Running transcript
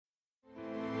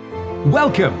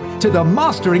Welcome to the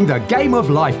Mastering the Game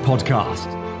of Life podcast.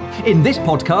 In this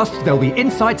podcast, there'll be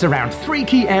insights around 3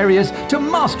 key areas to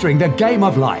mastering the game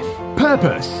of life: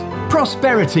 purpose,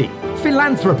 prosperity,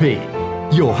 philanthropy.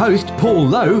 Your host, Paul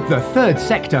Lowe, the third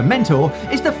sector mentor,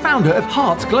 is the founder of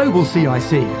Hearts Global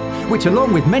CIC, which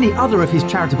along with many other of his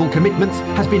charitable commitments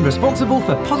has been responsible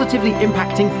for positively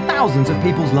impacting thousands of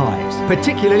people's lives,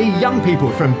 particularly young people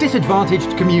from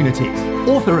disadvantaged communities.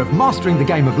 Author of Mastering the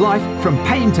Game of Life, From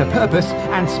Pain to Purpose,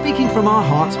 and Speaking from Our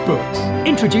Hearts books.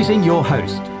 Introducing your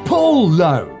host, Paul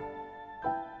Lowe.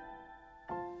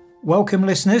 Welcome,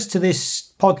 listeners, to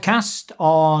this podcast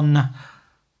on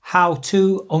how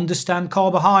to understand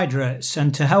carbohydrates.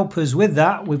 And to help us with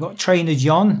that, we've got trainer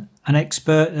John, an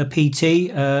expert, a PT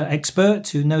expert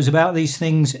who knows about these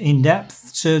things in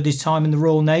depth, served his time in the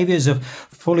Royal Navy as a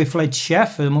fully fledged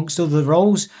chef, amongst other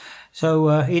roles.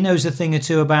 So he knows a thing or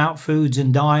two about foods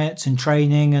and diets and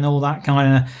training and all that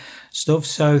kind of stuff.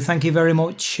 So thank you very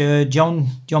much, John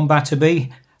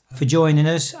Batterby, for joining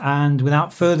us. And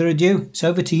without further ado, it's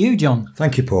over to you, John.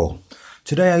 Thank you, Paul.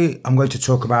 Today I'm going to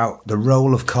talk about the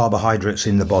role of carbohydrates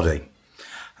in the body.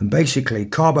 And basically,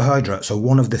 carbohydrates are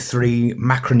one of the 3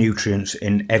 macronutrients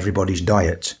in everybody's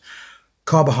diet.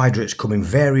 Carbohydrates come in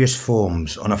various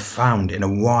forms and are found in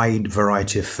a wide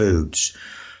variety of foods.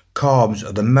 Carbs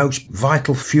are the most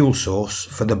vital fuel source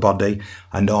for the body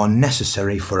and are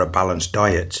necessary for a balanced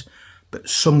diet. But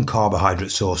some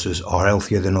carbohydrate sources are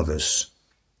healthier than others.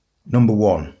 Number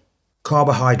 1.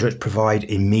 Carbohydrates provide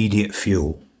immediate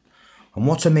fuel. And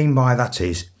what I mean by that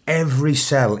is every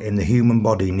cell in the human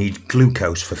body needs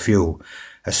glucose for fuel,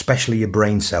 especially your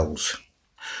brain cells.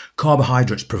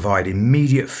 Carbohydrates provide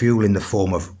immediate fuel in the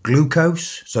form of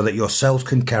glucose so that your cells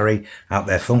can carry out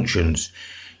their functions.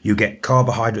 You get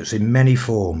carbohydrates in many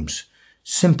forms.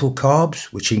 Simple carbs,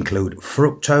 which include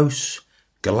fructose,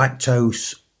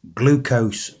 galactose,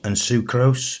 glucose and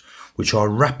sucrose, which are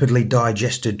rapidly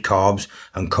digested carbs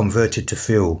and converted to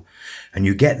fuel. And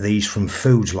you get these from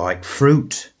foods like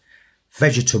fruit,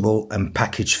 vegetable and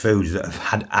packaged foods that have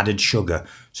had added sugar,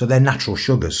 so they're natural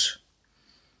sugars.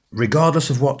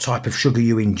 Regardless of what type of sugar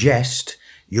you ingest,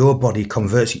 your body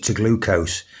converts it to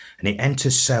glucose and it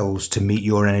enters cells to meet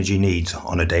your energy needs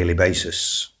on a daily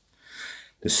basis.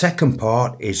 The second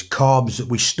part is carbs that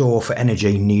we store for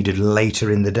energy needed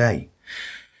later in the day.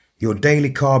 Your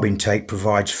daily carb intake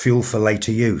provides fuel for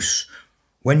later use.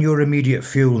 When your immediate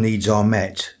fuel needs are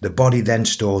met, the body then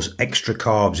stores extra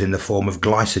carbs in the form of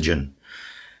glycogen.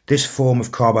 This form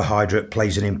of carbohydrate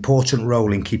plays an important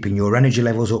role in keeping your energy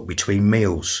levels up between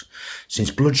meals.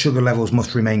 Since blood sugar levels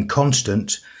must remain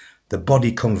constant, the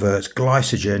body converts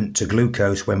glycogen to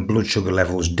glucose when blood sugar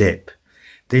levels dip.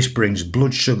 This brings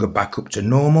blood sugar back up to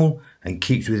normal and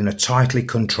keeps within a tightly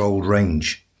controlled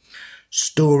range.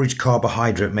 Storage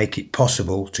carbohydrate make it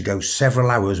possible to go several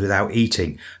hours without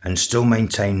eating and still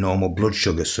maintain normal blood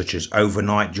sugar, such as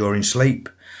overnight during sleep.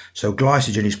 So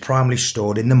glycogen is primarily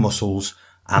stored in the muscles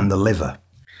and the liver.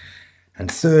 And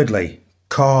thirdly,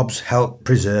 carbs help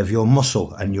preserve your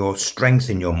muscle and your strength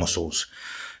in your muscles.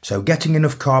 So getting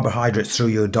enough carbohydrates through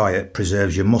your diet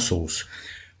preserves your muscles.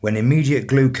 When immediate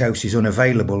glucose is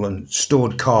unavailable and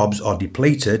stored carbs are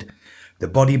depleted, the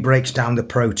body breaks down the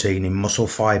protein in muscle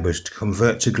fibers to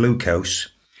convert to glucose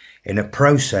in a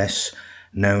process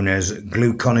known as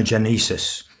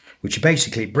gluconeogenesis, which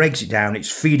basically breaks it down.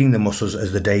 It's feeding the muscles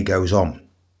as the day goes on.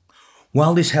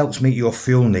 While this helps meet your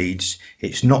fuel needs,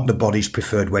 it's not the body's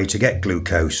preferred way to get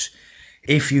glucose.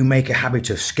 If you make a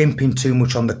habit of skimping too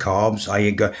much on the carbs,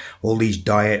 i.e. go all these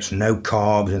diets, no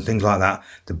carbs and things like that,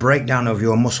 the breakdown of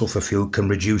your muscle for fuel can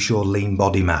reduce your lean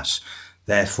body mass.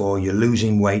 Therefore, you're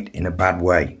losing weight in a bad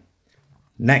way.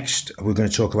 Next, we're going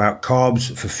to talk about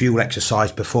carbs for fuel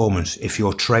exercise performance. If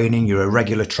you're training, you're a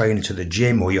regular trainer to the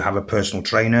gym or you have a personal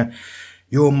trainer,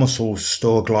 your muscles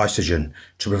store glycogen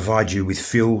to provide you with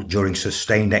fuel during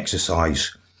sustained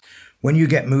exercise. When you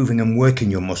get moving and working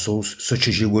your muscles, such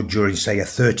as you would during, say, a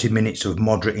 30 minutes of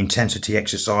moderate intensity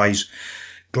exercise,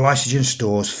 glycogen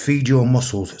stores feed your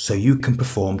muscles so you can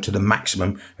perform to the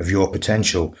maximum of your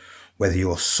potential. Whether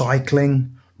you're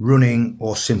cycling, running,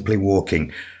 or simply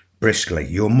walking briskly,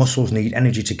 your muscles need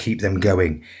energy to keep them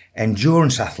going.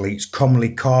 Endurance athletes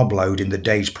commonly carb load in the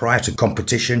days prior to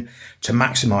competition to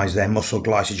maximize their muscle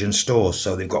glycogen stores,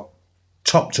 so they've got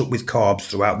topped up with carbs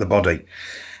throughout the body.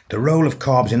 The role of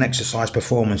carbs in exercise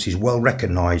performance is well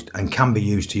recognized and can be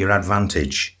used to your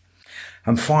advantage.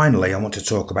 And finally, I want to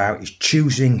talk about is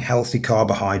choosing healthy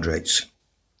carbohydrates.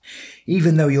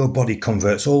 Even though your body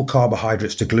converts all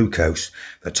carbohydrates to glucose,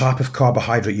 the type of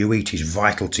carbohydrate you eat is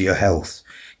vital to your health.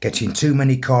 Getting too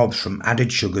many carbs from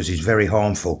added sugars is very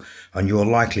harmful, and you're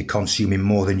likely consuming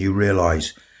more than you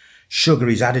realise. Sugar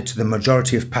is added to the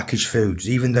majority of packaged foods,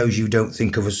 even those you don't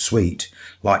think of as sweet,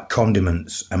 like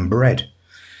condiments and bread.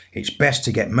 It's best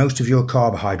to get most of your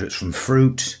carbohydrates from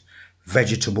fruit,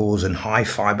 vegetables and high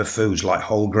fibre foods like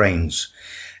whole grains.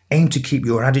 Aim to keep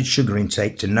your added sugar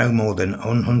intake to no more than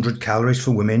 100 calories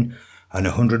for women and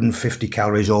 150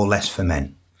 calories or less for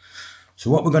men. So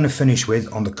what we're going to finish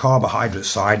with on the carbohydrate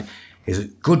side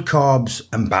is good carbs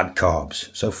and bad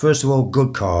carbs. So first of all,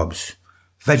 good carbs,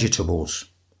 vegetables,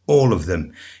 all of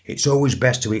them. It's always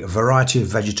best to eat a variety of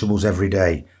vegetables every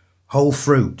day. Whole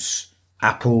fruits,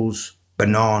 apples,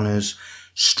 bananas,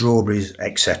 strawberries,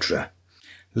 etc.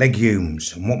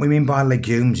 Legumes, and what we mean by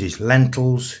legumes is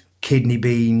lentils, kidney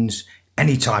beans,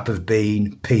 any type of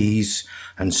bean, peas,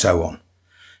 and so on.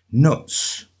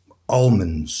 Nuts,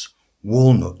 almonds,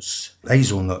 walnuts,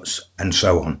 hazelnuts, and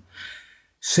so on.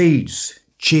 Seeds,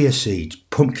 chia seeds,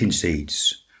 pumpkin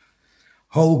seeds.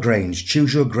 Whole grains,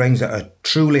 choose your grains that are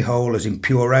truly whole, as in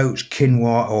pure oats,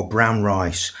 quinoa or brown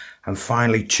rice. And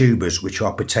finally, tubers, which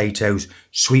are potatoes.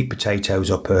 Sweet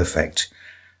potatoes are perfect.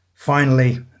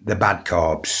 Finally, the bad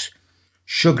carbs.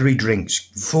 Sugary drinks,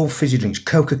 full fizzy drinks,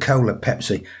 Coca-Cola,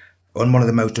 Pepsi, and one of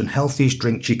the most unhealthiest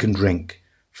drinks you can drink.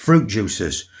 Fruit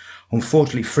juices.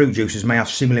 Unfortunately, fruit juices may have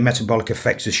similar metabolic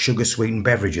effects as sugar-sweetened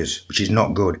beverages, which is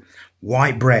not good.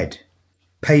 White bread,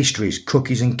 pastries,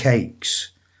 cookies and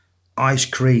cakes, ice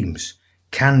creams,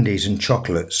 candies and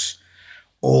chocolates,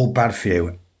 all bad for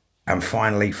you. And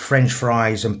finally, French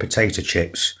fries and potato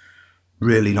chips,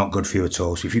 really not good for you at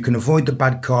all. So if you can avoid the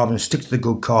bad carbs and stick to the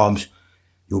good carbs,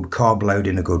 you'll carb load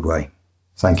in a good way.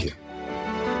 Thank you.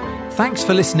 Thanks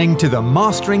for listening to the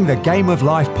Mastering the Game of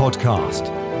Life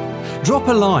podcast. Drop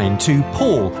a line to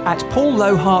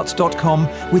paul@paulloharts.com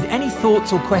with any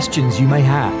thoughts or questions you may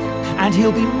have, and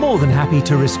he'll be more than happy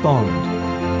to respond.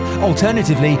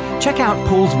 Alternatively, check out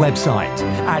Paul's website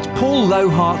at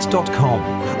paulloharts.com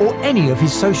or any of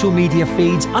his social media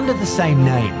feeds under the same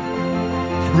name.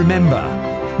 Remember,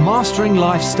 mastering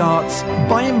life starts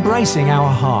by embracing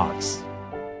our hearts.